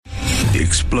The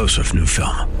explosive new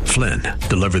film, Flynn,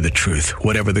 deliver the truth,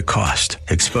 whatever the cost,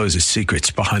 exposes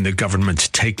secrets behind the government's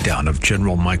takedown of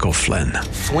General Michael Flynn.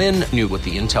 Flynn knew what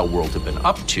the intel world had been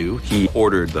up to. He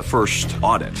ordered the first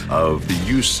audit of the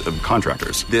use of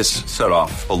contractors. This set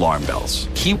off alarm bells.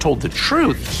 He told the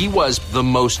truth. He was the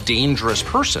most dangerous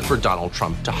person for Donald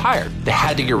Trump to hire. They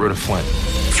had to get rid of Flynn.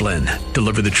 Flynn,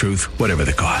 deliver the truth, whatever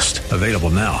the cost. Available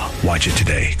now. Watch it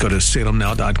today. Go to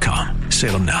salemnow.com.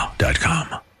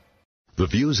 salemnow.com. The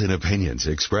views and opinions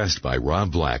expressed by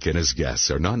Rob Black and his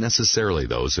guests are not necessarily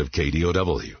those of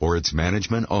KDOW or its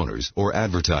management, owners, or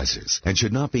advertisers, and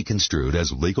should not be construed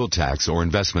as legal, tax, or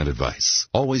investment advice.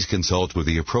 Always consult with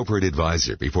the appropriate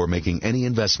advisor before making any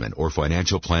investment or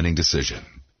financial planning decision.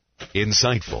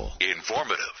 Insightful,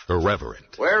 informative,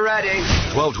 irreverent. We're ready.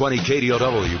 1220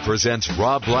 KDOW presents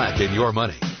Rob Black and Your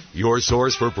Money, your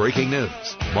source for breaking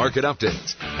news, market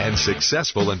updates, and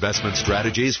successful investment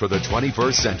strategies for the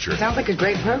 21st century. Sounds like a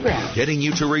great program. Getting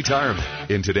you to retirement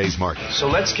in today's market. So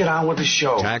let's get on with the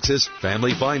show. Taxes,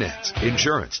 family finance,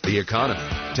 insurance, the economy,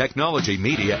 technology,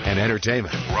 media, and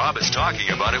entertainment. Rob is talking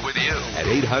about it with you at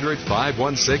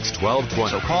 800-516-1220.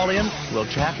 So call in, we'll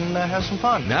chat and have some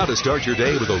fun. Now to start your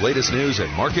day with the latest news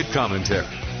and market commentary.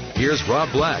 Here's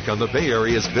Rob Black on the Bay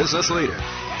Area's business leader,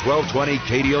 1220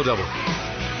 KDOW.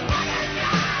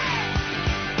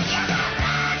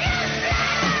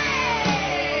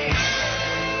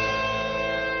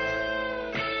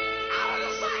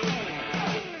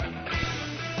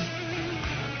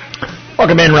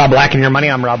 Welcome in, Rob Black and Your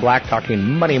Money. I'm Rob Black, talking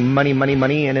money,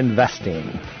 and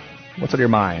investing. What's on your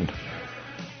mind?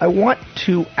 I want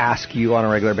to ask you on a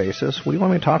regular basis, what do you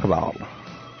want me to talk about?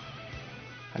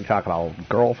 I can talk about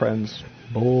girlfriends,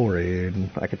 boring.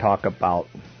 I could talk about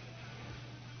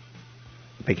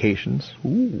vacations,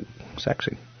 ooh,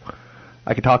 sexy.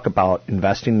 I could talk about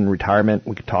investing in retirement.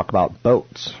 We could talk about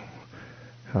boats.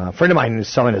 A friend of mine is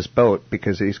selling his boat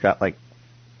because he's got he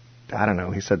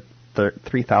said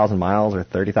 3,000 miles or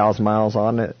 30,000 miles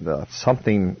on it.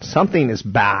 Something is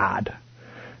bad,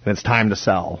 and it's time to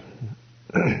sell.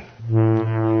 It's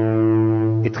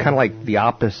kind of like the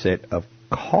opposite of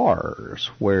cars,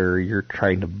 where you're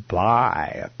trying to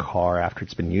buy a car after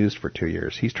it's been used for 2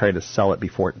 years. He's trying to sell it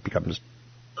before it becomes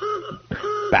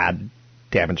bad,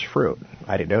 damaged fruit.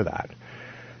 I didn't know that.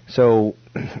 So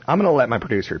I'm going to let my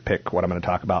producer pick what I'm going to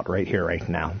talk about right here, right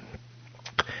now.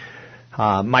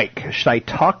 Mike, should I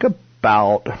talk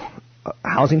about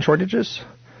housing shortages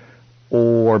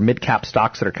or mid-cap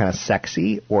stocks that are kind of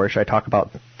sexy, or should I talk about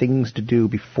things to do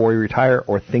before you retire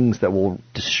or things that will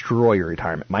destroy your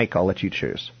retirement? Mike, I'll let you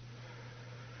choose.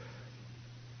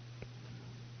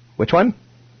 Which one?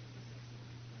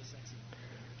 The sexy one.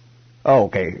 Oh,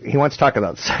 okay. He wants to talk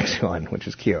about the sexy one, which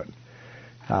is cute.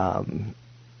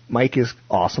 Mike is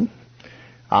awesome.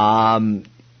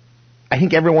 I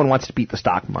think everyone wants to beat the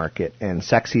stock market, and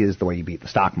sexy is the way you beat the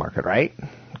stock market, right?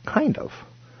 Kind of.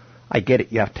 I get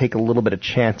it. You have to take a little bit of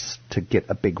chance to get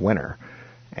a big winner.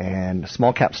 And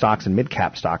small cap stocks and mid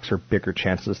cap stocks are bigger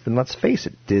chances than, let's face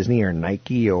it, Disney or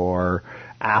Nike or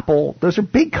Apple. Those are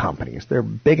big companies. They're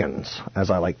big uns, as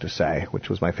I like to say, which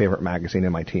was my favorite magazine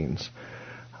in my teens.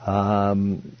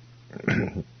 And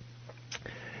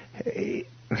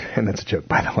that's a joke,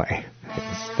 by the way.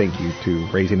 Thank you to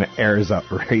Raising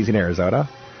Arizona.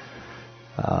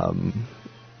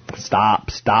 Stop.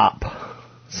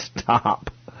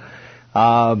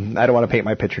 I don't want to paint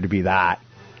my picture to be that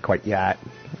quite yet.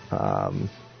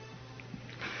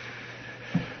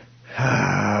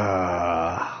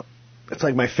 It's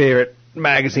like my favorite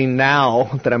magazine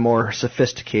now that I'm more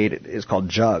sophisticated is called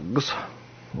Jugs,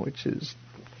 which is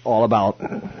all about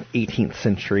 18th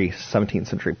century, 17th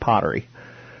century pottery.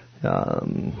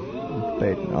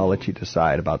 But I'll let you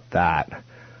decide about that.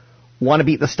 Want to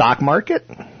beat the stock market?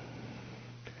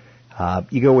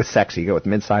 You go with sexy. You go with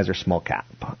mid-size or small cap.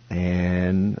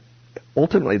 And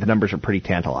ultimately, the numbers are pretty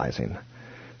tantalizing.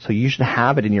 So you should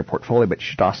have it in your portfolio, but you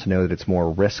should also know that it's more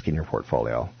risk in your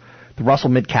portfolio. The Russell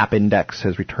Mid-Cap Index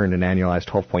has returned an annualized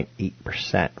 12.8%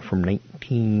 from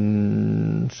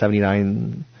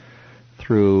 1979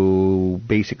 through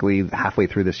basically halfway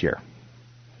through this year.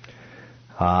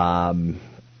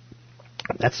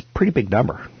 That's a pretty big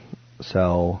number.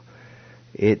 So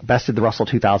it bested the Russell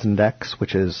 2000 Index,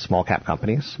 which is small cap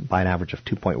companies, by an average of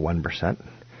 2.1%.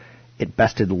 It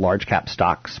bested the large cap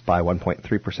stocks by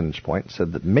 1.3 percentage points. So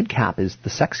the mid cap is the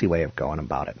sexy way of going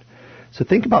about it. So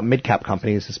think about mid cap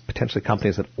companies as potentially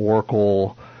companies that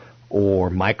Oracle or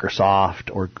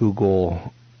Microsoft or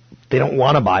Google, they don't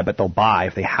want to buy, but they'll buy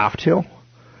if they have to.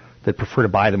 They'd prefer to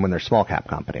buy them when they're small cap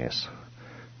companies.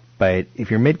 But if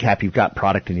you're mid-cap, you've got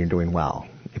product and you're doing well.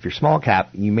 If you're small cap,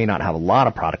 you may not have a lot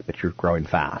of product, but you're growing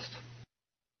fast.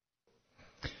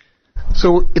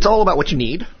 So it's all about what you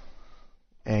need,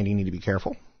 and you need to be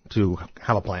careful to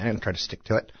have a plan and try to stick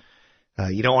to it.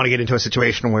 You don't want to get into a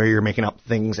situation where you're making up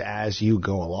things as you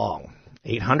go along.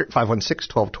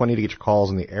 800-516-1220 to get your calls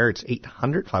on the air. It's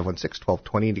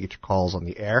 800-516-1220 to get your calls on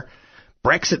the air.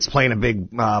 Brexit's playing a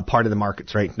big part of the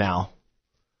markets right now.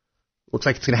 Looks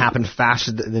like it's going to happen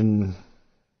faster than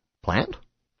planned.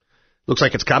 Looks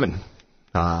like it's coming.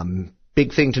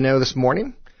 Big thing to know this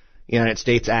morning. The United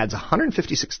States adds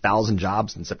 156,000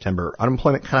 jobs in September.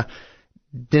 Unemployment kind of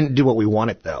didn't do what we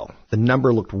wanted, though. The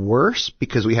number looked worse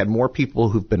because we had more people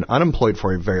who've been unemployed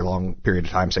for a very long period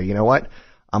of time say, you know what,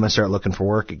 I'm going to start looking for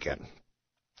work again.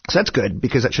 So that's good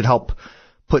because that should help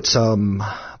put some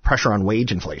pressure on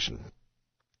wage inflation.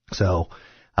 So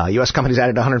U.S. companies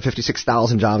added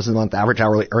 156,000 jobs in the month. Average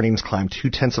hourly earnings climbed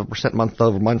 0.2% month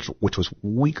over month, which was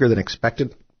weaker than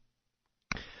expected.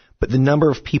 But the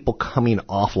number of people coming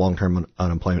off long-term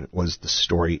unemployment was the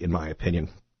story, in my opinion.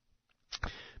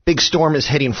 Big storm is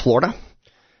hitting Florida.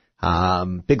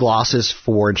 Big losses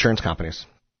for insurance companies.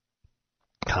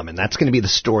 And that's going to be the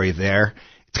story there.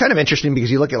 It's kind of interesting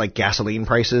because you look at like gasoline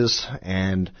prices,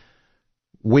 and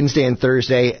Wednesday and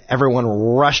Thursday, everyone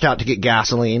rushed out to get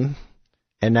gasoline,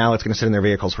 and now it's going to sit in their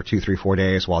vehicles for 2, 3, 4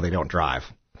 days while they don't drive.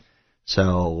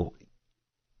 So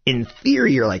in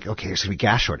theory, you're like, okay, there's going to be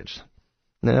gas shortage.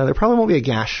 No, there probably won't be a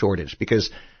gas shortage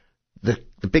because the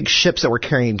big ships that were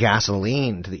carrying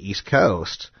gasoline to the East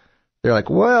Coast, they're like,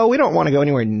 well, we don't want to go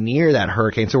anywhere near that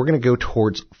hurricane, so we're going to go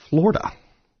towards Florida.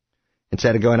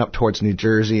 Instead of going up towards New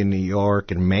Jersey and New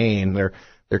York and Maine,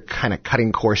 they're kind of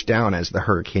cutting course down as the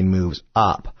hurricane moves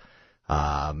up.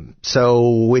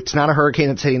 So it's not a hurricane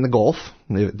that's hitting the Gulf.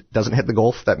 It doesn't hit the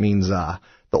Gulf. That means the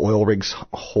oil rigs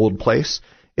hold place.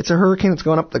 It's a hurricane that's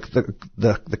going up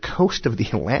the coast of the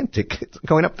Atlantic. It's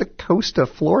going up the coast of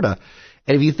Florida.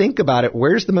 And if you think about it,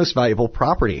 where's the most valuable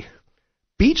property?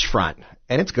 Beachfront.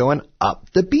 And it's going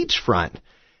up the beachfront.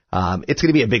 It's going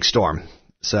to be a big storm.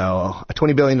 So a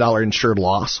 $20 billion insured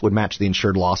loss would match the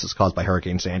insured losses caused by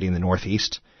Hurricane Sandy in the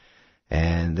Northeast.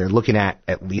 And they're looking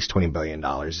at least $20 billion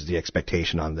is the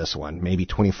expectation on this one. Maybe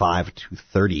 $25 to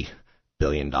 $30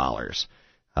 billion.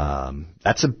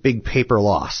 That's a big paper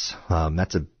loss.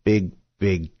 That's a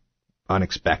big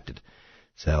unexpected.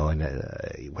 So,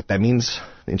 and what that means,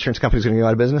 the insurance company's going to go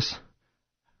out of business?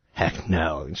 Heck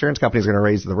no. The insurance company's going to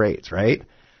raise the rates, right?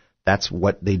 That's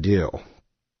what they do.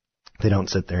 They don't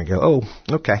sit there and go,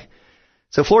 oh, okay.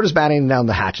 So Florida's batting down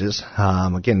the hatches.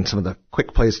 Again, some of the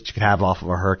quick plays that you could have off of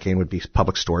a hurricane would be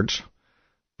public storage.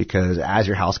 Because as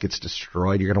your house gets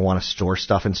destroyed, you're going to want to store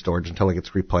stuff in storage until it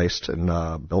gets replaced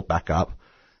and built back up.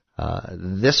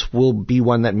 This will be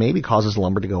one that maybe causes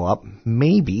lumber to go up.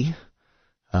 Maybe.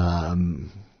 I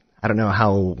don't know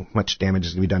how much damage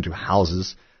is going to be done to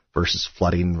houses versus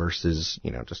flooding versus,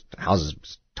 just houses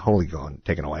totally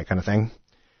taken away kind of thing.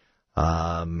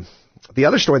 The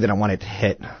other story that I wanted to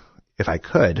hit, if I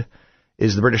could,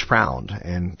 is the British pound.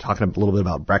 And talking a little bit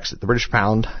about Brexit, the British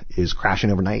pound is crashing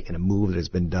overnight in a move that has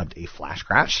been dubbed a flash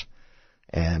crash.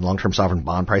 And long-term sovereign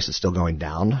bond price is still going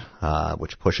down,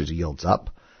 which pushes yields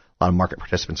up. A lot of market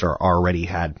participants are already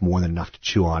had more than enough to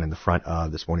chew on in the front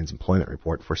of this morning's employment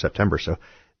report for September. So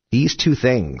these two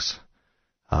things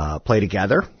play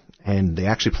together, and they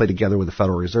actually play together with the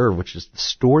Federal Reserve, which is the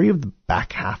story of the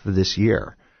back half of this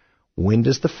year. When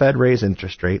does the Fed raise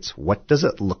interest rates? What does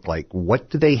it look like? What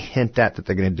do they hint at that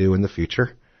they're going to do in the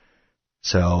future?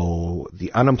 So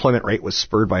the unemployment rate was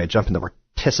spurred by a jump in the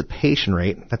participation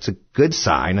rate. That's a good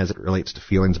sign as it relates to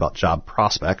feelings about job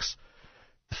prospects.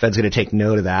 The Fed's going to take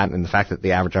note of that, and the fact that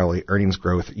the average hourly earnings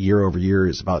growth year over year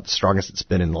is about the strongest it's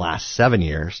been in the last 7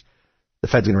 years. The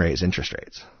Fed's going to raise interest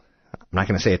rates. I'm not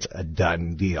going to say it's a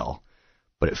done deal,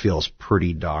 but it feels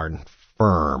pretty darn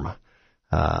firm.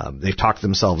 They've talked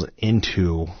themselves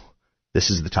into this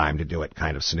is the time to do it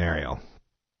kind of scenario.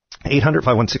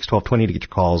 800-516-1220 to get your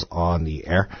calls on the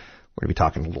air. We're going to be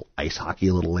talking a little ice hockey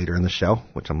a little later in the show,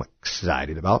 which I'm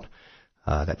excited about.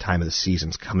 That time of the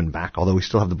season's coming back, although we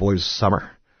still have the boys'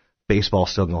 summer. Baseball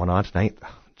still going on tonight.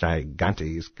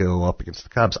 Gigantes go up against the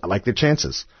Cubs. I like their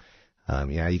chances.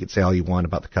 You could say all you want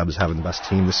about the Cubs having the best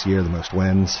team this year, the most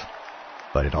wins,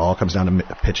 but it all comes down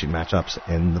to pitching matchups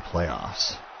in the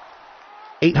playoffs.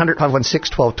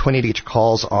 800-516-1220 to get your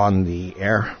calls on the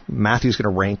air. Matthew's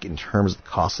going to rank in terms of the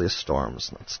costliest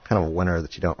storms. That's kind of a winner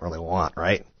that you don't really want,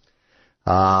 right?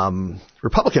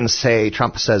 Republicans say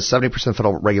Trump says 70% of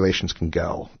federal regulations can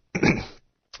go.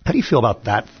 How do you feel about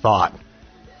that thought?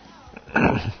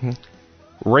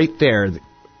 Right there,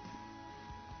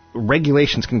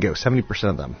 regulations can go, 70%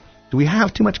 of them. Do we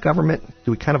have too much government?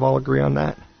 Do we kind of all agree on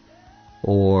that?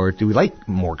 Or do we like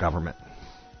more government?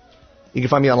 You can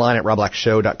find me online at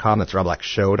robblackshow.com. That's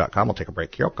robblackshow.com. We'll take a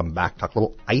break here. I'll come back, talk a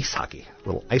little ice hockey, a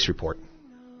little ice report.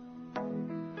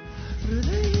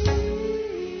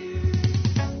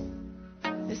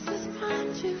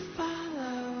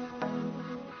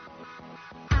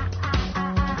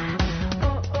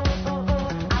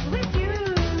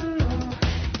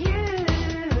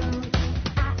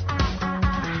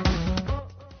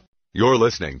 You're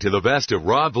listening to the best of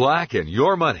Rob Black and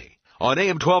Your Money on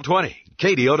AM 1220,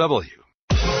 KDOW.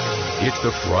 It's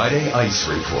the Friday Ice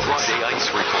Report. Oh,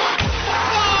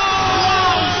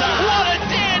 what a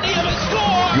dandy of a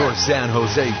score! Your San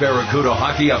Jose Barracuda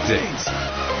hockey updates.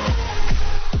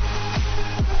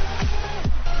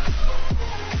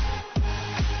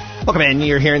 Welcome in.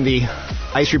 You're hearing the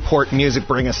Ice Report music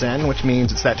bring us in, which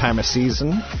means it's that time of season,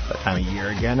 that time of year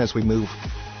again as we move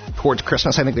towards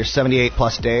Christmas. I think there's 78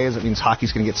 plus days. That means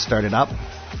hockey's going to get started up.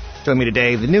 Joining me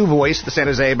today, the new voice of the San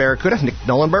Jose Barracuda, Nick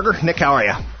Nollenberger. Nick, how are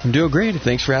you? I'm doing great.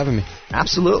 Thanks for having me.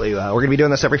 Absolutely. We're going to be doing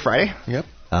this every Friday. Yep.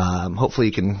 Hopefully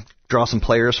you can draw some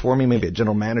players for me, maybe a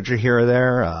general manager here or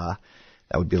there.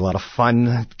 That would be a lot of fun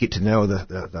to get to know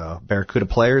the Barracuda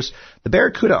players. The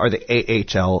Barracuda are the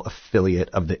AHL affiliate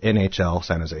of the NHL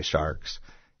San Jose Sharks.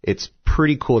 It's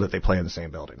pretty cool that they play in the same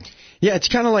building. Yeah, it's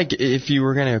kind of like if you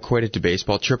were going to equate it to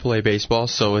baseball, AAA baseball.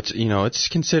 So it's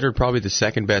considered probably the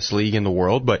second best league in the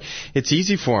world, but it's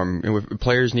easy for them. If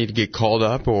players need to get called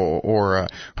up or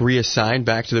reassigned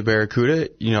back to the Barracuda,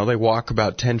 they walk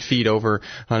about 10 feet over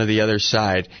onto the other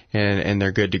side and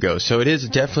they're good to go. So it is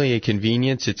definitely a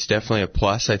convenience. It's definitely a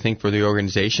plus, I think, for the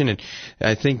organization. And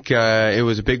I think it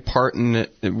was a big part in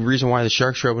the reason why the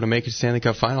Sharks were able to make it to Stanley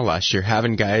Cup final last year,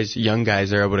 having young guys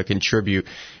there able to contribute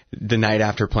the night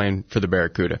after playing for the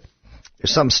Barracuda.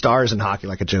 There's some stars in hockey,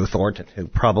 like a Joe Thornton, who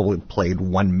probably played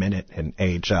 1 minute in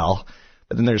AHL.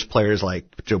 But then there's players like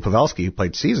Joe Pavelski, who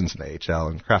played seasons in AHL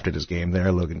and crafted his game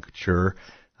there, Logan Couture,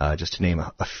 just to name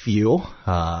a few.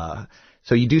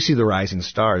 So you do see the rising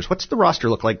stars. What's the roster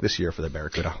look like this year for the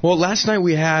Barracuda? Well, last night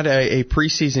we had a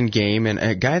preseason game, and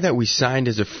a guy that we signed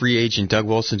as a free agent, Doug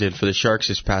Wilson, did for the Sharks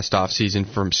this past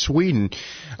offseason from Sweden.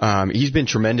 He's been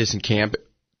tremendous in camp.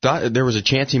 Thought there was a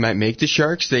chance he might make the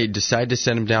Sharks. They decided to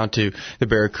send him down to the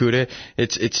Barracuda.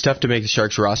 It's tough to make the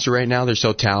Sharks roster right now. They're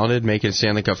so talented, making a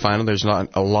Stanley Cup final. There's not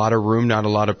a lot of room, not a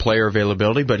lot of player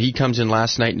availability, but he comes in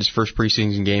last night in his first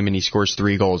preseason game and he scores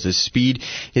 3 goals. His speed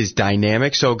is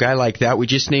dynamic. So a guy like that, we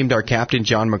just named our captain,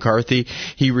 John McCarthy.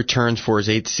 He returns for his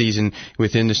 8th season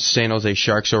within the San Jose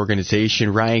Sharks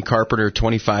organization. Ryan Carpenter,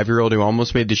 25-year-old who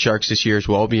almost made the Sharks this year as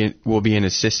well, will be an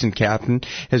assistant captain,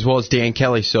 as well as Dan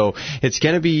Kelly. So it's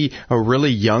going to be a really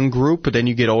young group, but then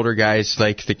you get older guys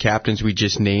like the captains we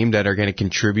just named that are going to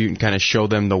contribute and kind of show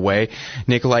them the way.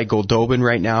 Nikolai Goldobin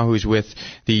right now, who's with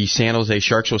the San Jose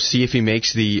Sharks. We'll see if he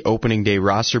makes the opening day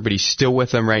roster, but he's still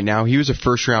with them right now. He was a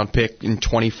first-round pick in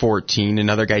 2014.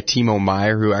 Another guy, Timo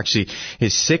Meier, who actually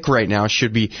is sick right now,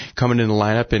 should be coming in the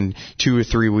lineup in 2 or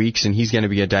 3 weeks, and he's going to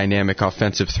be a dynamic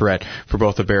offensive threat for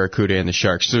both the Barracuda and the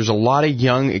Sharks. So there's a lot of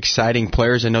young, exciting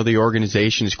players. I know the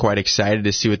organization is quite excited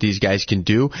to see what these guys can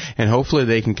do, and hopefully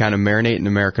they can kind of marinate in the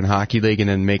American Hockey League and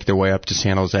then make their way up to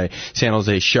San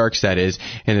Jose Sharks, that is,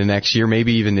 in the next year,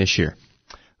 maybe even this year.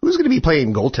 Who's going to be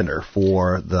playing goaltender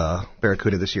for the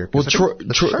Barracuda this year? Well,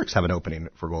 the Sharks have an opening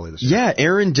for goalie this year. Yeah,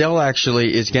 Aaron Dell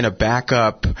actually is going to back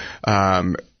up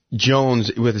Jones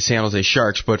with the San Jose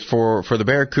Sharks, but for the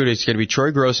Barracuda, it's going to be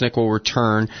Troy Grosnick will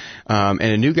return, and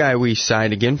a new guy we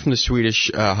signed again from the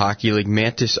Swedish Hockey League,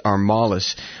 Mantis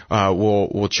Armalis,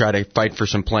 will try to fight for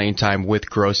some playing time with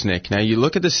Grosnick. Now you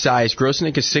look at the size.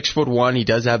 Grosnick is 6'1". He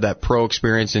does have that pro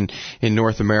experience in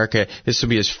North America. This will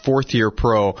be his 4th year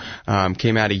pro.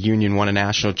 Came out of Union, won a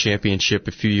national championship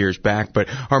a few years back. But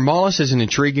Armalis is an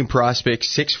intriguing prospect,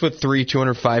 6'3",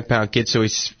 205-pound kid, so he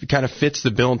kind of fits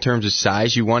the bill in terms of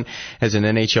size you want as an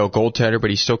NHL goaltender, but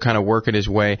he's still kind of working his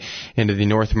way into the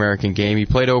North American game. He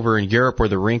played over in Europe where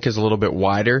the rink is a little bit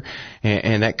wider,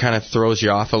 and that kind of throws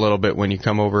you off a little bit when you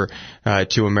come over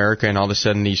to America and all of a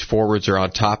sudden these forwards are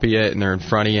on top of you and they're in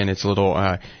front of you, and it's a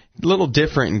little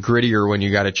different and grittier when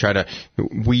you got to try to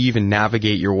weave and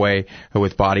navigate your way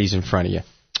with bodies in front of you.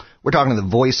 We're talking to the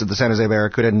voice of the San Jose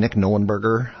Barracuda, Nick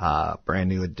Nollenberger, brand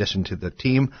new addition to the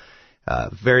team.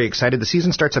 Very excited. The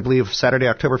season starts, I believe, Saturday,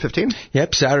 October 15th?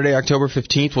 Yep, Saturday, October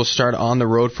 15th. We'll start on the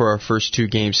road for our first 2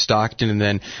 games, Stockton, and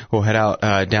then we'll head out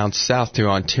down south to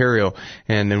Ontario,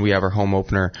 and then we have our home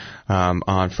opener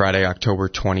on Friday, October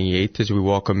 28th, as we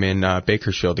welcome in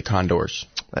Bakersfield, the Condors.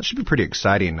 That should be pretty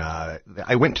exciting.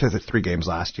 I went to the 3 games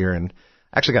last year, and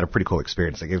actually got a pretty cool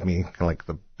experience. They gave me kind of like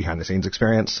the behind-the-scenes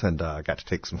experience, and got to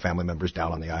take some family members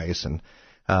down on the ice. And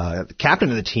the captain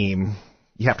of the team,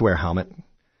 you have to wear a helmet.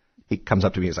 He comes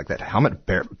up to me, he's like, that helmet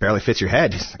barely fits your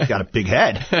head. He's like, got a big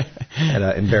head. And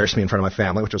embarrassed me in front of my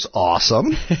family, which was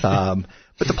awesome.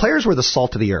 But the players were the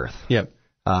salt of the earth. Yep.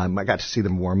 I got to see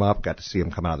them warm up, got to see them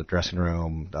come out of the dressing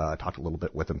room, talked a little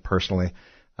bit with them personally.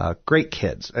 Great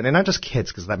kids. And not just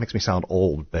kids, because that makes me sound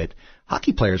old, but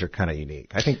hockey players are kind of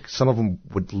unique. I think some of them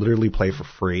would literally play for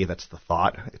free. That's the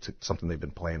thought. It's something they've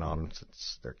been playing on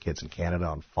since they're kids in Canada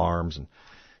on farms, and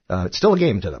it's still a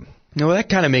game to them. No, that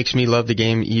kind of makes me love the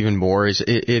game even more. It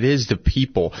is the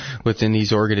people within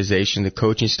these organizations, the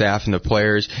coaching staff and the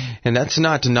players. And that's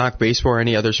not to knock baseball or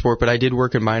any other sport, but I did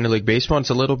work in minor league baseball. It's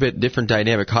a little bit different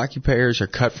dynamic. Hockey players are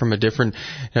cut from a different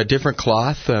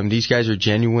cloth. These guys are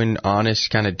genuine,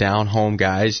 honest, kind of down-home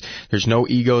guys. There's no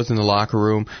egos in the locker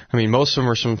room. I mean, most of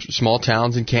them are from small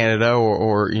towns in Canada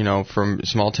or from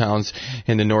small towns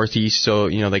in the Northeast. So,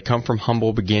 they come from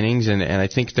humble beginnings, and I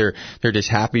think they're just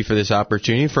happy for this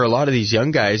opportunity. For a lot of these young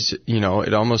guys,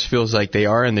 it almost feels like they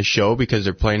are in the show because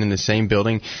they're playing in the same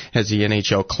building as the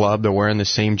NHL club. They're wearing the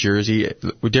same jersey,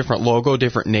 different logo,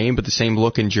 different name, but the same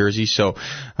look and jersey. So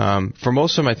for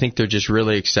most of them, I think they're just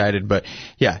really excited. But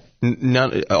yeah,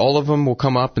 all of them will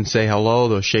come up and say hello.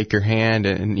 They'll shake your hand,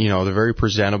 and they're very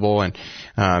presentable, and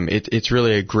it's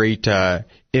really a great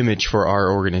image for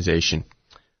our organization.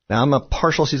 Now, I'm a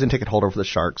partial season ticket holder for the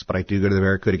Sharks, but I do go to the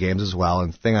Barracuda games as well.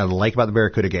 And the thing I like about the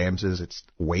Barracuda games is it's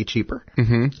way cheaper.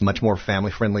 Mm-hmm. It's much more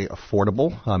family-friendly,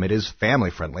 affordable. It is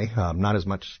family-friendly. Not as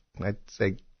much, I'd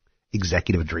say,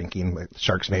 executive drinking like the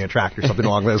Sharks may attract or something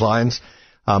along those lines.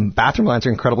 Bathroom lines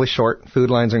are incredibly short.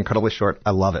 Food lines are incredibly short. I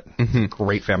love it. Mm-hmm.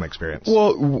 Great family experience.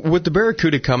 Well, with the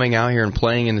Barracuda coming out here and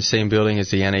playing in the same building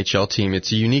as the NHL team,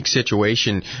 it's a unique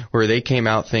situation where they came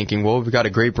out thinking, well, we've got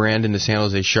a great brand in the San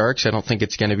Jose Sharks. I don't think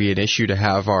it's going to be an issue to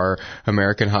have our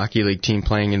American Hockey League team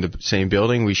playing in the same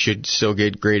building. We should still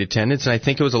get great attendance. And I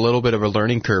think it was a little bit of a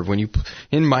learning curve. When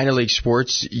in minor league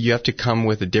sports, you have to come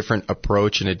with a different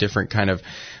approach and a different kind of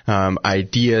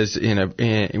ideas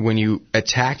when you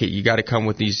attack it. You got to come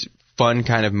with these fun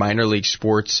kind of minor league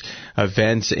sports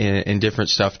events and different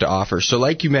stuff to offer. So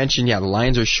like you mentioned, yeah, the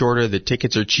lines are shorter, the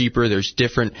tickets are cheaper, there's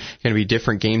going to be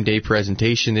different game day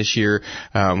presentation this year.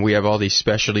 We have all these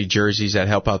specialty jerseys that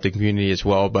help out the community as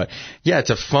well. But yeah,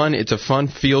 it's a fun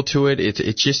feel to it.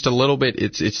 It's just a little bit,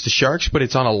 it's the Sharks, but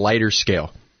it's on a lighter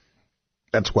scale.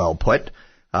 That's well put.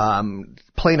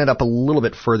 Playing it up a little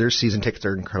bit further, season tickets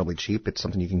are incredibly cheap. It's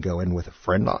something you can go in with a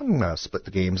friend on, split the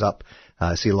games up,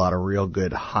 see a lot of real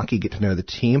good hockey, get to know the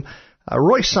team.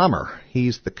 Roy Sommer,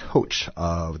 he's the coach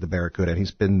of the Barracuda, and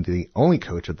he's been the only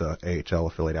coach of the AHL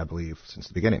affiliate, I believe, since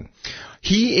the beginning.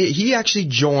 He actually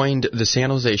joined the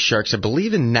San Jose Sharks, I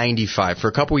believe, in '95. For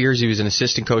a couple years, he was an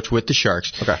assistant coach with the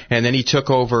Sharks. Okay. And then he took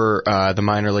over the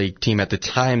minor league team. At the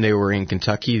time, they were in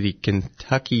Kentucky, the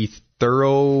Kentucky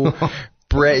Thorough...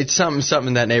 It's something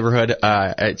in that neighborhood.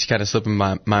 It's kind of slipping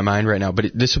my mind right now. But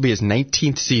this will be his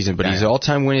 19th season. But he's the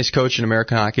all-time winningest coach in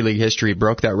American Hockey League history. He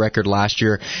broke that record last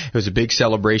year. It was a big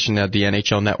celebration at the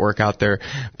NHL Network out there.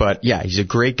 But yeah, he's a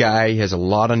great guy. He has a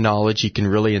lot of knowledge. He can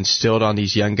really instill it on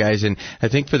these young guys. And I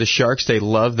think for the Sharks, they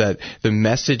love that the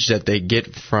message that they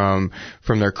get from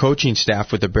their coaching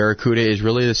staff with the Barracuda is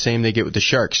really the same they get with the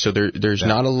Sharks. So there's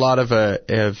not a lot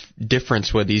of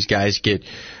difference when these guys get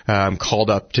called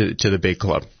up to the big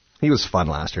club. He was fun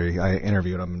last year. I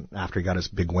interviewed him after he got his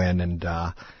big win, and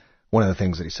one of the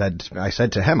things that he said, I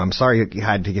said to him, I'm sorry you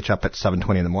had to get you up at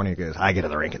 7:20 in the morning. He goes, I get to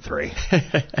the rink at 3.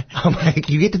 I'm like,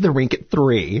 you get to the rink at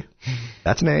 3?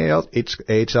 That's an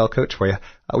AHL coach for you.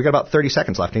 We got about 30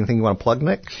 seconds left. Anything you want to plug,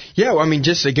 Nick? Yeah, well, I mean,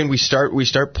 just again, we start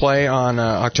play on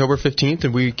October 15th,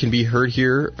 and we can be heard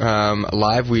here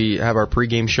live. We have our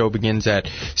pregame show begins at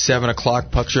 7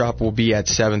 o'clock. Puck drop will be at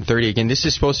 7:30. Again, this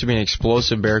is supposed to be an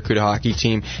explosive Barracuda hockey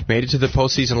team. Made it to the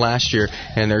postseason last year,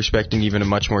 and they're expecting even a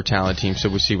much more talented team. So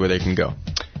we'll see where they can go.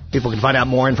 People can find out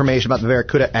more information about the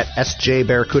Barracuda at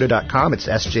sjbarracuda.com. It's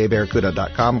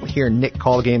sjbarracuda.com. Hear Nick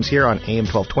call the games here on AM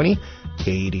 1220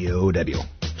 KDOW.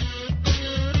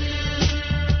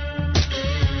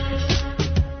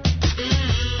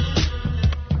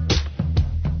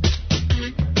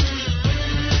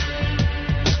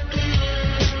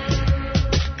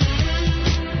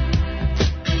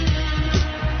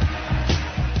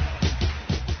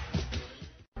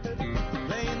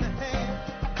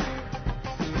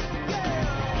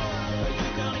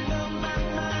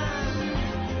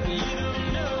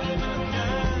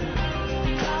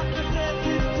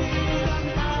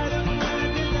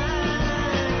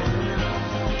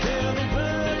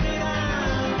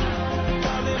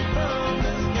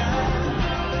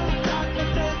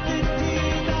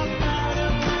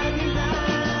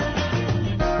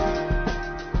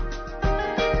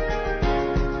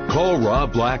 Call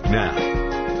Rob Black now.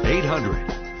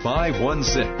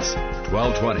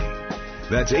 800-516-1220.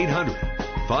 That's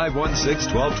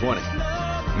 800-516-1220.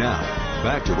 Now,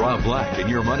 back to Rob Black and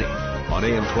Your Money on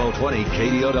AM 1220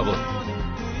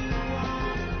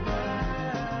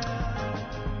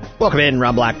 KDOW. Welcome in,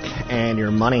 Rob Black and Your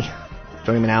Money.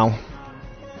 Joining me now,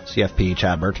 CFP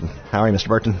Chad Burton. How are you, Mr.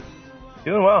 Burton?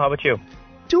 Doing well. How about you?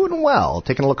 Doing well.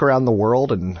 Taking a look around the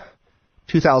world, and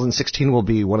 2016 will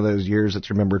be one of those years that's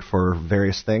remembered for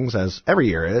various things, as every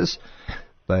year is.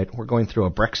 But we're going through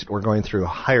a Brexit. We're going through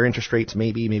higher interest rates,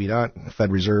 maybe not. Fed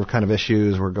Reserve kind of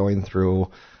issues. We're going through,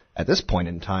 at this point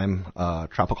in time,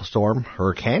 tropical storm,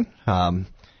 hurricane. And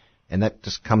that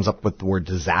just comes up with the word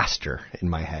disaster in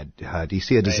my head. Do you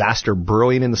see a disaster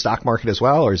brewing in the stock market as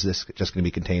well, or is this just going to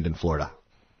be contained in Florida?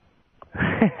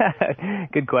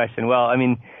 Good question. Well, I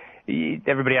mean,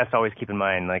 everybody has to always keep in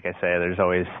mind, like I say, there's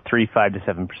always 5 to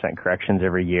 7% corrections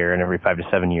every year, and every 5 to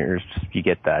 7 years you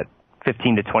get that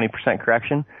 15 to 20%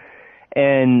 correction.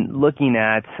 And looking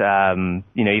at,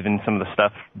 even some of the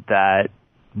stuff that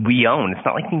we own, it's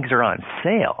not like things are on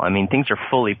sale. I mean, things are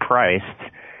fully priced.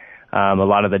 A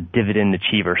lot of the dividend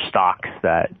achiever stocks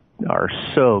that are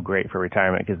so great for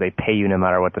retirement because they pay you no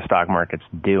matter what the stock market's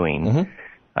doing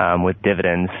with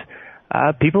dividends.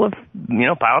 People have,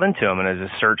 piled into them, and there's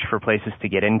a search for places to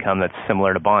get income that's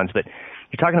similar to bonds. But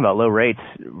you're talking about low rates.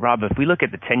 Rob, if we look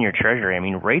at the 10-year Treasury, I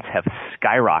mean, rates have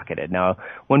skyrocketed. Now,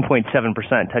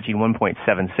 1.7%, touching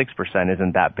 1.76%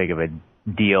 isn't that big of a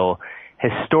deal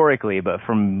historically, but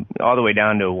from all the way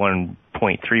down to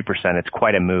 1.3%, it's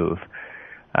quite a move.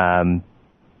 And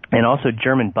also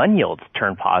German bund yields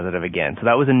turned positive again. So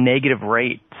that was a negative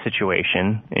rate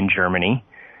situation in Germany,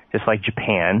 just like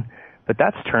Japan. But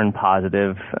that's turned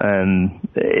positive.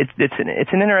 It's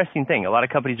an interesting thing. A lot of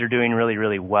companies are doing really,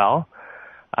 really well.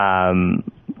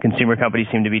 Consumer companies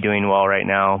seem to be doing well right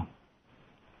now.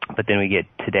 But then we get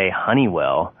today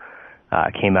Honeywell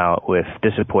came out with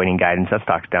disappointing guidance. That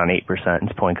stock's down 8%.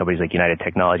 It's pulling companies like United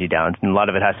Technology down. And a lot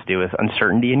of it has to do with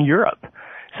uncertainty in Europe.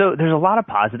 So there's a lot of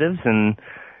positives and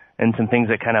some things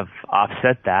that kind of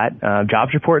offset that.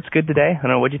 Jobs report's good today. I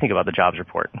don't know. What do you think about the jobs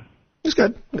report? It was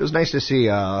good. It was nice to see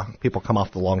people come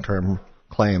off the long-term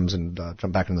claims and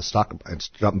jump back into the stock and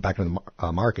jump back into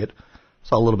the market.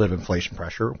 Saw a little bit of inflation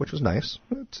pressure, which was nice.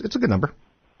 It's a good number.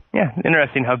 Yeah,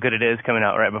 interesting how good it is coming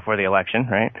out right before the election,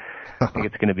 right? I think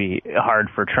it's going to be hard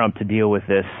for Trump to deal with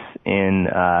this in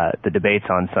the debates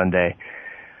on Sunday.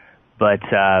 But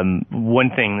one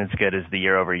thing that's good is the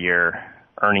year-over-year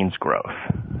earnings growth,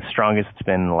 strongest it's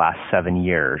been in the last 7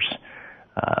 years.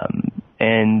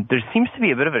 And there seems to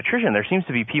be a bit of attrition. There seems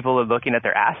to be people looking at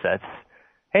their assets.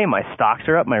 Hey, my stocks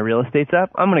are up, my real estate's up.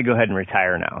 I'm going to go ahead and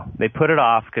retire now. They put it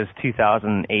off because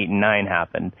 2008 and 9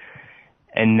 happened.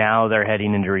 And now they're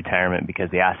heading into retirement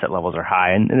because the asset levels are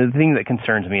high. And the thing that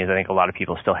concerns me is I think a lot of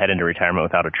people still head into retirement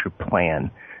without a true plan,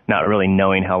 not really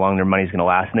knowing how long their money's going to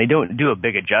last. And they don't do a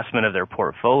big adjustment of their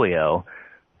portfolio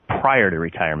prior to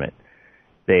retirement.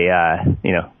 They,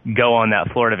 go on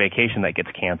that Florida vacation that gets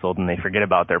canceled and they forget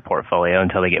about their portfolio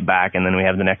until they get back, and then we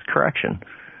have the next correction.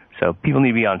 So people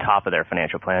need to be on top of their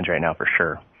financial plans right now for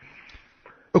sure.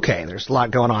 Okay, there's a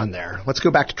lot going on there. Let's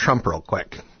go back to Trump real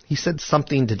quick. He said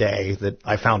something today that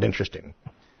I found interesting.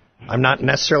 I'm not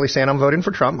necessarily saying I'm voting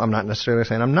for Trump. I'm not necessarily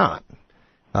saying I'm not.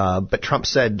 But Trump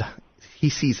said he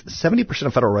sees 70%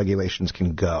 of federal regulations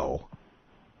can go.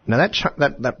 Now that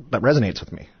resonates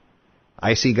with me.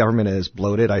 I see government as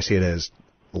bloated. I see it as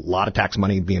a lot of tax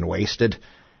money being wasted.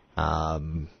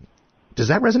 Does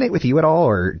that resonate with you at all,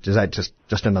 or is that just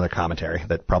another commentary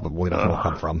that probably doesn't will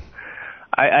come from?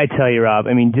 I tell you, Rob,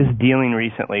 I mean, just dealing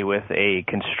recently with a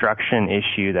construction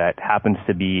issue that happens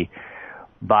to be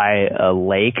by a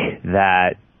lake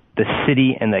that the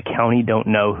city and the county don't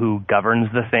know who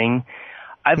governs the thing.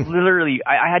 I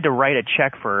had to write a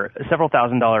check for a several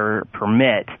 $1,000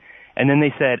 permit. And then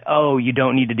they said, oh, you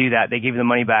don't need to do that. They gave you the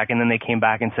money back, and then they came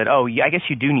back and said, oh, yeah, I guess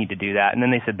you do need to do that. And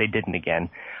then they said they didn't again.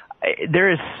 There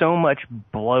is so much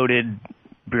bloated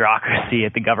bureaucracy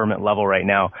at the government level right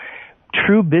now.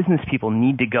 True business people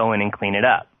need to go in and clean it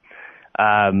up.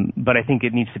 But I think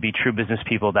it needs to be true business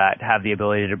people that have the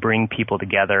ability to bring people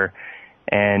together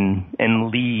and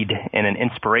lead in an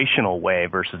inspirational way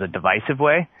versus a divisive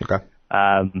way. Okay.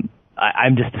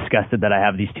 I'm just disgusted that I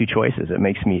have these two choices.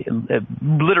 It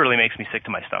literally makes me sick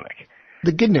to my stomach.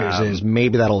 The good news is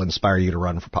maybe that'll inspire you to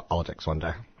run for politics one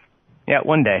day. Yeah,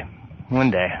 one day.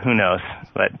 Who knows?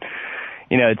 But,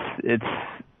 it's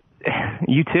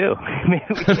you too.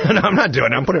 No, I'm not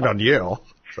doing it. I'm putting it on you.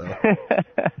 So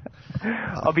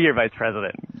I'll be your vice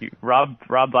president. Rob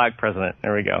Black, president.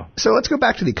 There we go. So let's go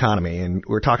back to the economy, and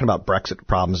we're talking about Brexit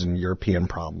problems and European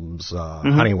problems,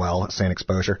 Honeywell, SAN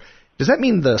exposure. Does that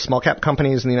mean the small cap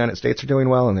companies in the United States are doing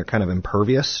well and they're kind of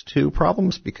impervious to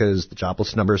problems because the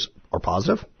jobless numbers are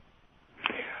positive?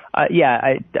 Yeah,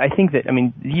 I think that,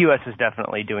 the U.S. is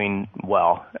definitely doing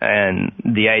well. And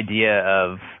the idea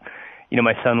of,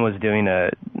 my son was doing a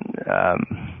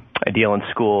deal in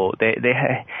school.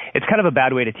 It's kind of a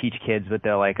bad way to teach kids, but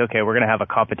they're like, okay, we're going to have a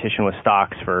competition with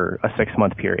stocks for a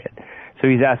 6-month period. So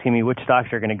he's asking me which stocks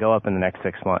are going to go up in the next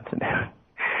 6 months. And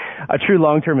a true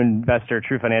long-term investor,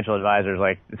 true financial advisor is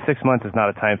like, 6 months is not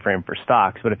a time frame for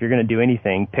stocks, but if you're going to do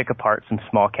anything, pick apart some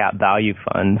small cap value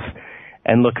funds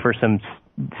and look for some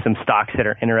stocks that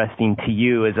are interesting to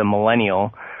you as a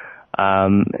millennial,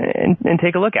 and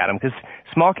take a look at them, because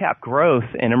small cap growth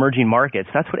in emerging markets,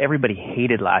 that's what everybody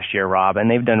hated last year, Rob,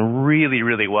 and they've done really,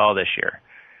 really well this year.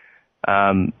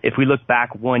 If we look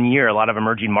back 1 year, a lot of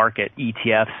emerging market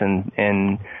ETFs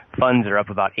and funds are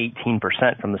up about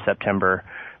 18% from the September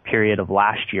period of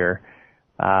last year.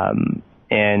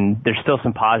 And there's still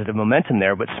some positive momentum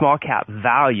there, but small cap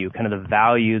value, kind of the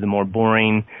value, the more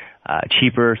boring,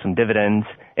 cheaper, some dividends,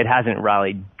 it hasn't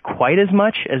rallied quite as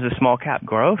much as the small cap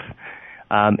growth.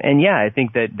 And yeah, I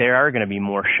think that there are going to be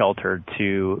more sheltered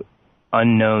to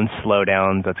unknown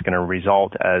slowdowns that's going to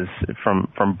result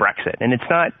from Brexit. And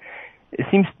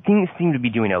things seem to be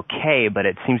doing okay, but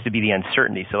it seems to be the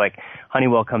uncertainty. So like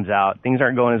Honeywell comes out, things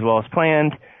aren't going as well as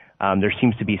planned. There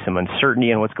seems to be some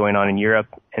uncertainty in what's going on in Europe,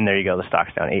 and there you go, the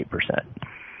stock's down 8%.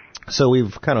 So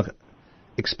we've kind of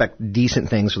expect decent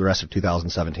things for the rest of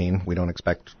 2017. We don't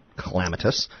expect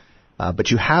calamitous.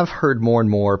 But you have heard more and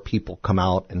more people come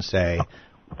out and say,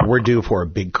 we're due for a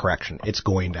big correction. It's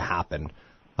going to happen.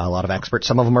 A lot of experts,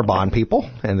 some of them are bond people,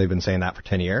 and they've been saying that for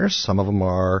 10 years. Some of them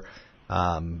are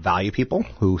value people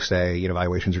who say,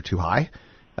 valuations are too high.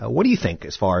 What do you think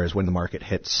as far as when the market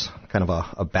hits kind of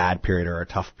a bad period or a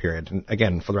tough period? And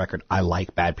again, for the record, I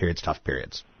like bad periods, tough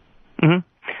periods. Mm-hmm.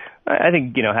 I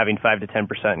think, having 5 to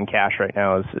 10% in cash right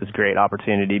now is a great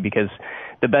opportunity, because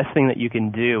the best thing that you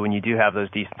can do when you do have those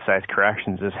decent-sized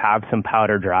corrections is have some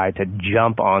powder dry to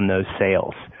jump on those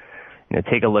sales.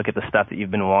 Take a look at the stuff that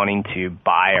you've been wanting to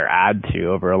buy or add to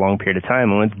over a long period of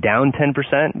time. And when it's down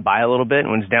 10%, buy a little bit.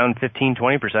 And when it's down 15,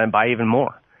 20%, buy even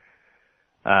more.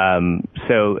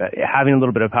 So having a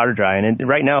little bit of powder dry, and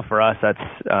right now for us, that's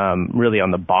really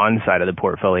on the bond side of the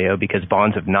portfolio, because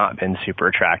bonds have not been super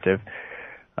attractive.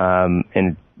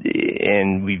 And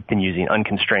we've been using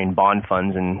unconstrained bond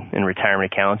funds in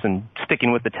retirement accounts and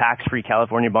sticking with the tax-free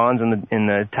California bonds in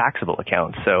the taxable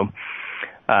accounts. So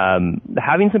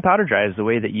having some powder dry is the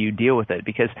way that you deal with it,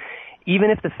 because even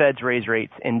if the Feds raise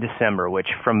rates in December, which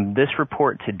from this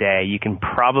report today, you can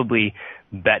probably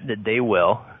bet that they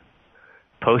will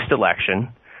post-election,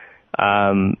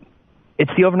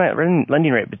 it's the overnight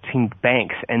lending rate between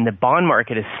banks, and the bond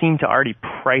market has seemed to already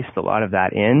priced a lot of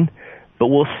that in. But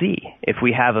we'll see. If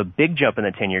we have a big jump in the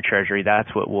 10-year Treasury,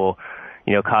 that's what will,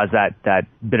 cause that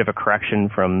bit of a correction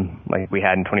from like we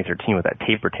had in 2013 with that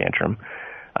taper tantrum.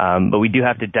 But we do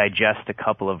have to digest a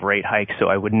couple of rate hikes, so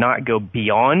I would not go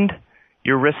beyond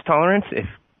your risk tolerance. If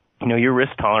your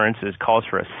risk tolerance calls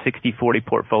for a 60-40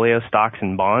 portfolio, stocks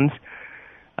and bonds,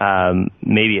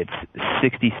 maybe it's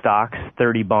 60 stocks,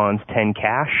 30 bonds, 10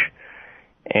 cash,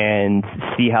 and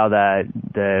see how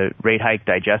the rate hike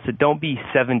digests it. Don't be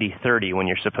 70-30 when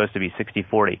you're supposed to be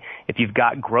 60-40. If you've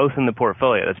got growth in the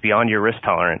portfolio that's beyond your risk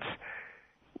tolerance,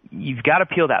 you've got to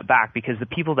peel that back, because the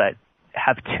people that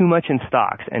have too much in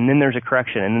stocks and then there's a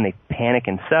correction and then they panic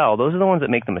and sell, those are the ones that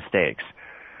make the mistakes,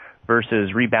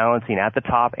 versus rebalancing at the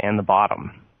top and the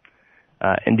bottom.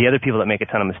 And the other people that make a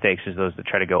ton of mistakes is those that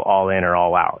try to go all in or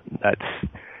all out.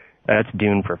 That's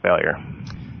doomed for failure.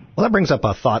 Well, that brings up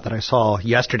a thought that I saw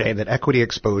yesterday, that equity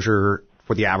exposure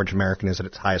for the average American is at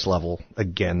its highest level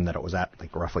again that it was at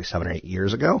like roughly 7 or 8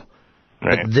 years ago.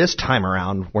 Right. But this time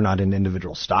around, we're not in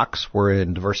individual stocks. We're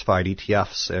in diversified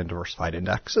ETFs and diversified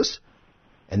indexes.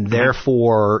 And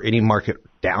therefore, any market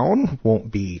down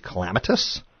won't be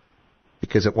calamitous,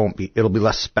 because it'll be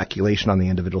less speculation on the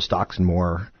individual stocks and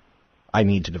more, I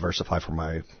need to diversify for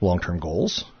my long-term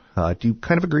goals. Do you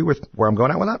kind of agree with where I'm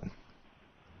going at with that?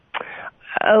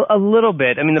 A little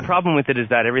bit. The problem with it is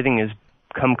that everything has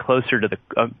come closer to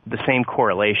the same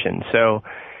correlation. So,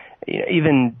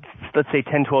 even let's say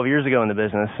 10, 12 years ago in the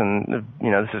business, and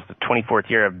this is the 24th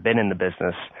year I've been in the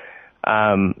business,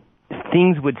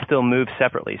 things would still move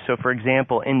separately. So, for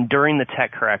example, during the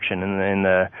tech correction in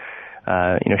the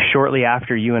Shortly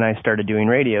after you and I started doing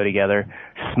radio together,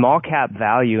 small cap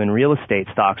value and real estate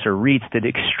stocks or REITs did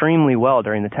extremely well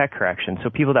during the tech correction. So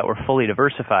people that were fully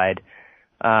diversified,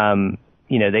 they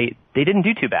didn't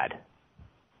do too bad.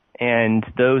 And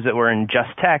those that were in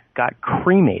just tech got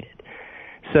cremated.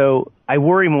 So I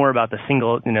worry more about the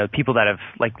people that have,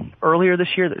 like earlier this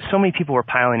year, that so many people were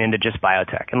piling into just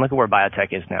biotech. And look at where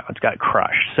biotech is now. It's got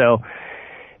crushed. So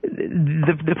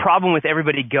the problem with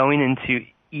everybody going into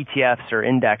ETFs or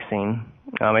indexing,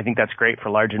 I think that's great for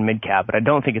large and mid cap, but I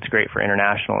don't think it's great for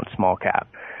international and small cap.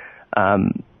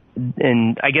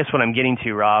 And I guess what I'm getting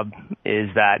to, Rob, is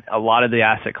that a lot of the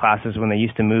asset classes, when they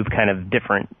used to move kind of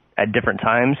at different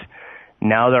times,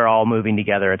 now they're all moving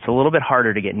together. It's a little bit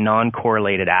harder to get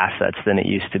non-correlated assets than it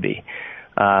used to be.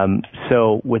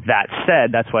 So with that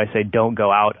said, that's why I say don't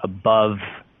go out above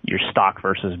your stock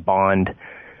versus bond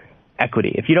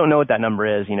equity. If you don't know what that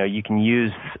number is, you can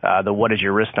use the what is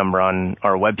your risk number on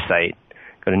our website.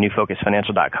 Go to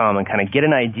newfocusfinancial.com and kind of get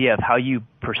an idea of how you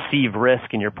perceive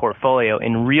risk in your portfolio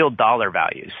in real dollar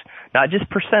values, not just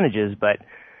percentages, but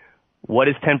what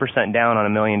is 10% down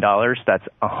on $1 million? That's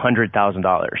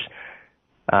 $100,000.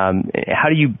 How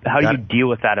do you deal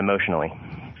with that emotionally?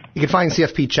 You can find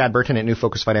CFP Chad Burton at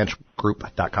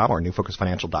newfocusfinancialgroup.com or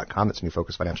newfocusfinancial.com. That's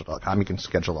newfocusfinancial.com. You can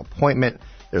schedule an appointment.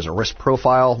 There's a risk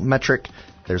profile metric.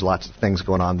 There's lots of things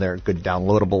going on there. Good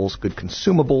downloadables, good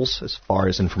consumables as far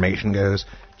as information goes.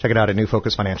 Check it out at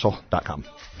newfocusfinancial.com.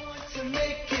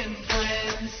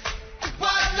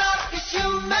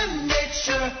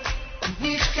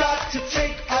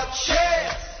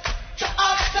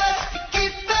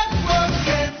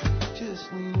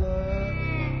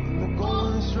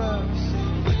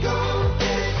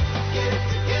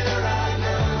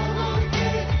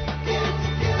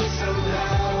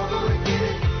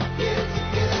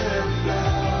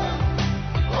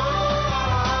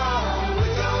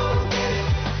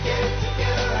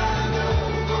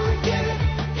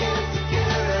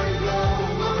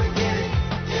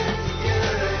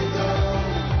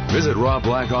 Visit Rob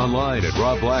Black online at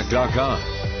robblack.com.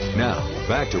 Now,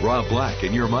 back to Rob Black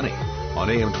and Your Money on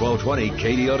AM 1220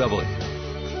 KDOW.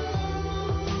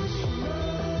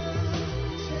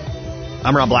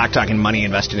 I'm Rob Black, talking money,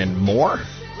 investing, and more.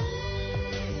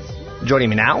 Joining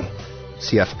me now,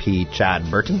 CFP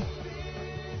Chad Burton.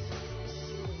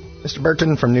 Mr.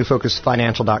 Burton from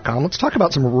newfocusfinancial.com. Let's talk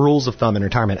about some rules of thumb in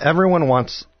retirement. Everyone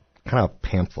wants kind of a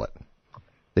pamphlet.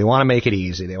 They want to make it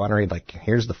easy. They want to read, like,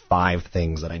 here's the 5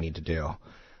 things that I need to do.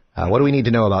 What do we need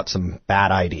to know about some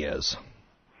bad ideas?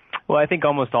 Well, I think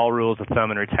almost all rules of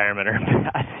thumb in retirement are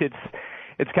bad.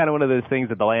 It's kind of one of those things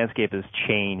that the landscape has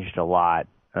changed a lot.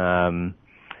 Let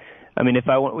me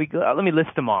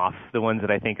list them off, the ones that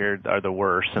I think are the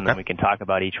worst, and then we can talk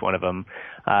about each one of them.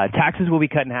 Taxes will be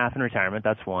cut in half in retirement.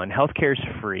 That's one. Healthcare is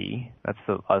free. That's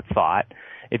a thought.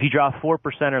 If you draw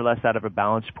 4% or less out of a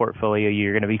balanced portfolio,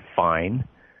 you're going to be fine.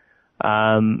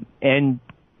 And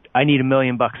I need $1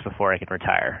 million before I can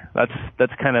retire.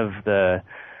 That's kind of I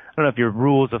don't know if your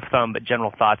rules of thumb, but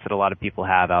general thoughts that a lot of people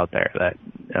have out there that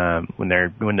when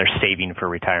they're saving for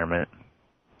retirement.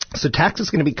 So tax is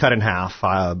going to be cut in half.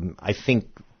 I think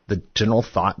the general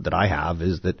thought that I have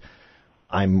is that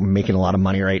I'm making a lot of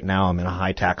money right now. I'm in a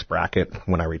high tax bracket.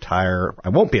 When I retire, I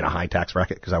won't be in a high tax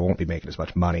bracket because I won't be making as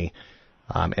much money.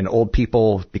 And old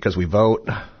people, because we vote,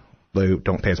 they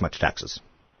don't pay as much taxes.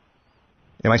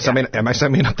 Am I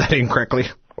summing up that incorrectly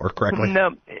or correctly?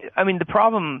 No, I mean, the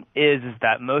problem is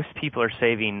that most people are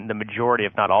saving the majority,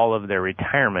 if not all, of their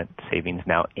retirement savings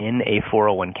now in a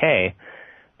 401k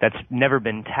that's never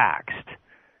been taxed.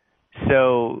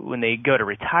 So when they go to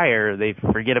retire, they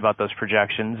forget about those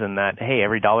projections and that, hey,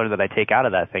 every dollar that I take out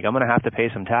of that thing, I'm going to have to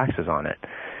pay some taxes on it.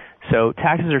 So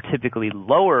taxes are typically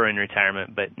lower in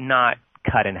retirement, but not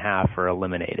cut in half or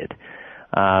eliminated.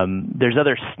 There's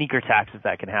other sneaker taxes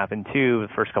that can happen too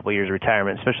the first couple of years of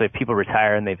retirement, especially if people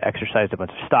retire and they've exercised a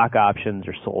bunch of stock options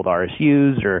or sold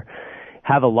RSUs or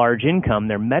have a large income.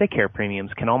 Their Medicare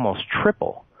premiums can almost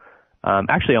triple,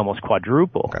 actually almost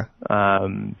quadruple,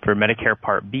 for Medicare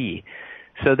Part B.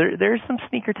 So there's some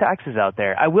sneaker taxes out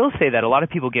there. I will say that a lot of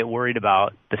people get worried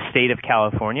about the state of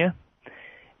California.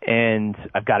 And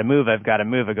I've got to move.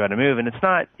 And it's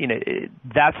not,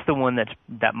 that's the one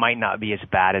that might not be as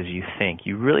bad as you think.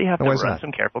 You really have to run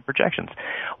some careful projections.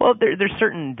 Well, there's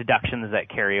certain deductions that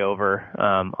carry over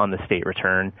on the state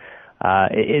return.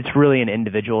 It's really an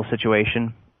individual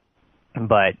situation,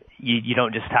 but you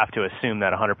don't just have to assume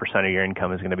that 100% of your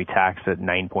income is going to be taxed at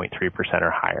 9.3% or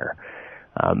higher.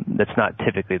 That's not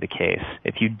typically the case.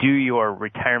 If you do your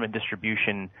retirement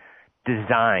distribution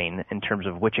design in terms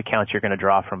of which accounts you're going to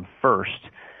draw from first,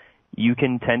 you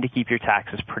can tend to keep your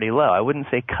taxes pretty low. I wouldn't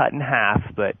say cut in half,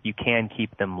 but you can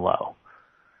keep them low.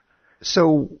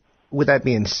 So with that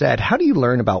being said, how do you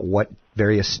learn about what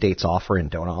various states offer and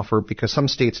don't offer? Because some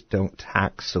states don't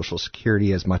tax Social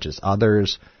Security as much as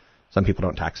others. Some people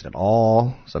don't tax it at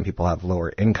all. Some people have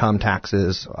lower income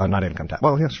taxes. Not income tax.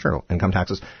 Well, yes, true. Income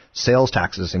taxes. Sales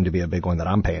taxes seem to be a big one that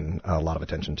I'm paying a lot of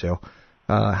attention to.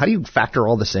 How do you factor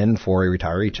all this in for a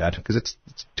retiree, Chad? Because it's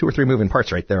 2 or 3 moving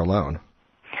parts right there alone.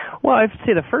 Well, I'd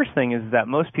say the first thing is that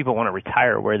most people want to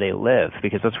retire where they live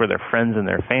because that's where their friends and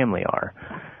their family are.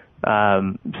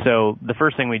 So the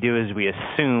first thing we do is we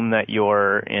assume that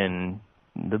you're in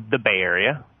the Bay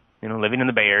Area, living in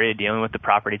the Bay Area, dealing with the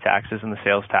property taxes and the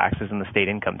sales taxes and the state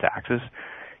income taxes.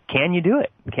 Can you do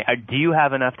it? Do you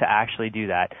have enough to actually do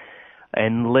that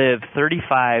and live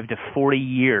 35 to 40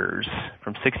 years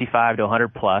from 65 to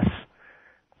 100 plus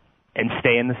and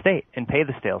stay in the state and pay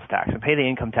the sales tax and pay the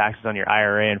income taxes on your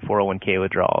IRA and 401k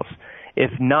withdrawals?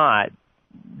 If not,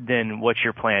 then what's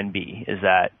your plan B? Is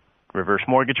that reverse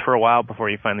mortgage for a while before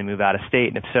you finally move out of state?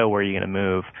 And if so, where are you going to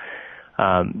move?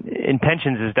 And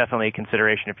pensions is definitely a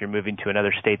consideration if you're moving to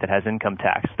another state that has income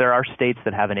tax. There are states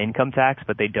that have an income tax,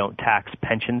 but they don't tax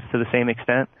pensions to the same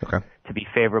extent to be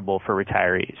favorable for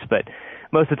retirees. But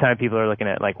most of the time people are looking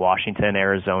at like Washington,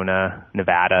 Arizona,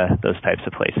 Nevada, those types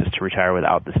of places to retire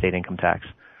without the state income tax.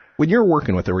 When you're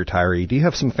working with a retiree, do you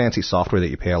have some fancy software that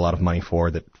you pay a lot of money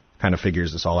for that kind of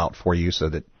figures this all out for you so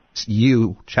that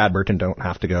you, Chad Burton, don't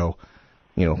have to go,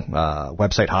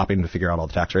 website hopping to figure out all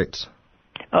the tax rates?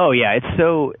 Oh, yeah. It's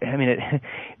so,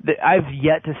 I've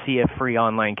yet to see a free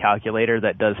online calculator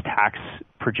that does tax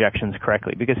projections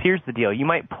correctly. Because here's the deal. You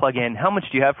might plug in, how much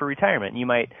do you have for retirement? You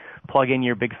might plug in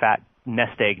your big fat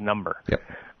nest egg number. Yep.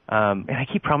 And I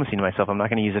keep promising to myself I'm not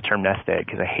going to use the term nest egg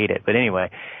because I hate it. But anyway,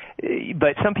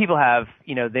 but some people have,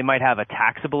 they might have a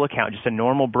taxable account, just a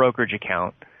normal brokerage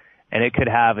account. And it could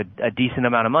have a decent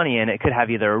amount of money, and it could have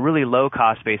either a really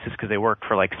low-cost basis because they work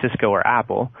for like Cisco or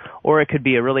Apple, or it could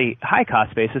be a really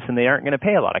high-cost basis and they aren't going to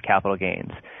pay a lot of capital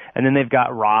gains. And then they've got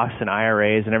Roths and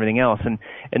IRAs and everything else. And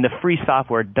the free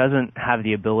software doesn't have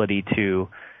the ability to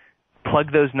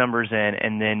plug those numbers in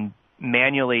and then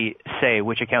manually say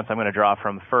which accounts I'm going to draw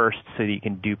from first so that you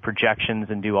can do projections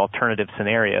and do alternative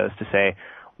scenarios to say,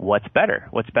 what's better?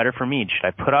 What's better for me? Should I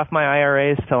put off my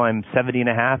IRAs till I'm 70 and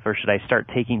a half, or should I start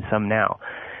taking some now?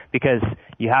 Because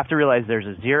you have to realize there's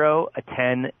a 0, a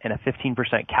 10, and a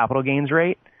 15% capital gains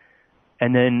rate.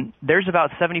 And then there's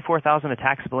about $74,000 of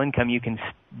taxable income you can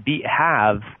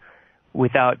have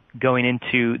without going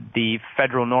into the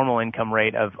federal normal income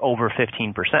rate of over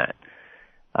 15%.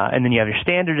 And then you have your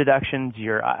standard deductions,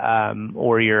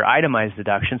 or your itemized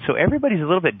deductions. So everybody's a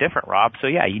little bit different, Rob. So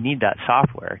yeah, you need that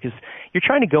software because you're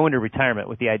trying to go into retirement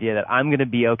with the idea that I'm going to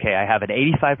be okay. I have an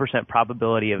 85%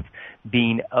 probability of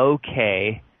being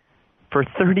okay for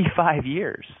 35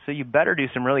 years. So you better do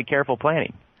some really careful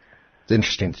planning. It's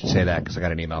interesting that you say that because I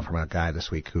got an email from a guy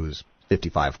this week who's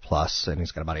 55 plus and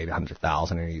he's got about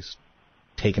 $800,000 and he's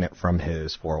taking it from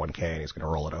his 401k and he's going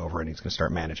to roll it over and he's going to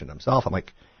start managing it himself. I'm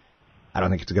like, I don't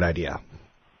think it's a good idea.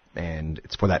 And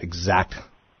it's for that exact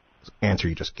answer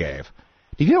you just gave.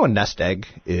 Do you know a nest egg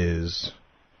is,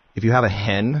 if you have a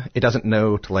hen, it doesn't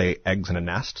know to lay eggs in a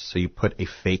nest, so you put a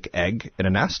fake egg in a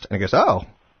nest, and it goes, oh,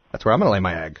 that's where I'm going to lay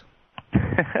my egg.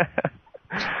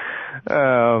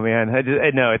 Oh, man.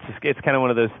 No, it's kind of one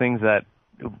of those things that,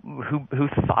 who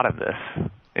thought of this?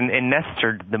 And nests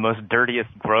are the most dirtiest,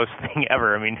 gross thing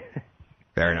ever.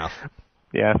 Fair enough.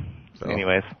 Yeah. So,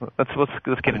 anyways, let's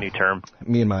get a new term.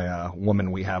 Me and my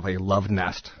woman, we have a love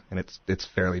nest, and it's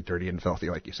fairly dirty and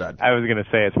filthy, like you said. I was going to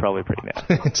say it's probably pretty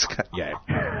nasty.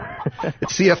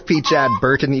 It's CFP Chad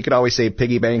Burton. You could always say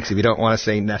piggy banks if you don't want to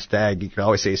say nest egg. You could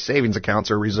always say savings accounts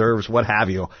or reserves, what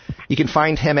have you. You can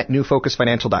find him at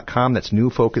newfocusfinancial.com. That's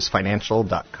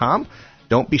newfocusfinancial.com.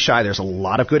 Don't be shy. There's a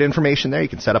lot of good information there. You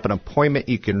can set up an appointment.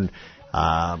 You can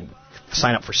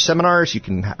sign up for seminars. You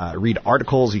can read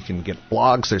articles. You can get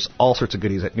blogs. There's all sorts of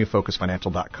goodies at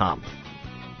newfocusfinancial.com.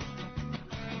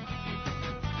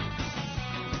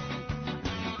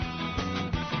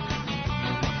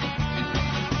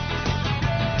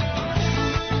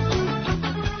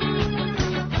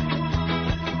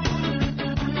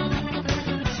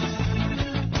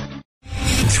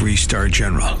 Three-star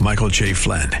General Michael J.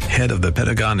 Flynn, head of the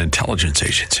Pentagon Intelligence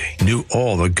Agency, knew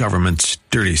all the government's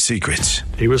dirty secrets.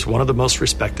 He was one of the most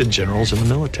respected generals in the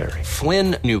military.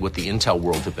 Flynn knew what the intel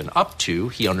world had been up to.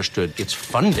 He understood its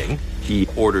funding. He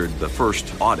ordered the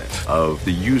first audit of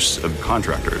the use of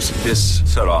contractors. This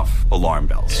set off alarm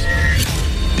bells.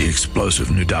 The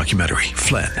explosive new documentary,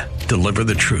 Flynn, Deliver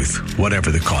the Truth, Whatever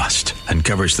the Cost,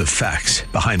 uncovers the facts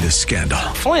behind this scandal.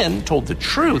 Flynn told the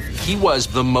truth. He was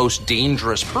the most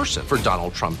dangerous person for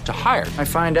Donald Trump to hire. I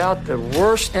find out the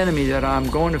worst enemy that I'm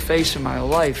going to face in my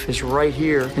life is right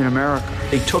here in America.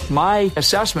 They took my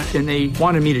assessment and they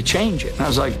wanted me to change it. And I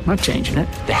was like, I'm not changing it.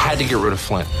 They had to get rid of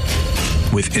Flynn.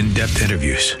 With in-depth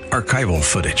interviews, archival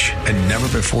footage, and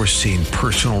never-before-seen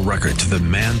personal records of the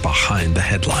man behind the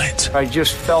headlines. I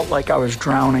just felt like I was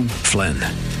drowning. Flynn,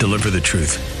 Deliver the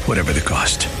Truth, Whatever the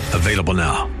Cost. Available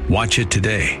now. Watch it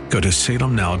today. Go to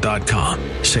salemnow.com.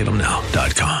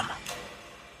 salemnow.com.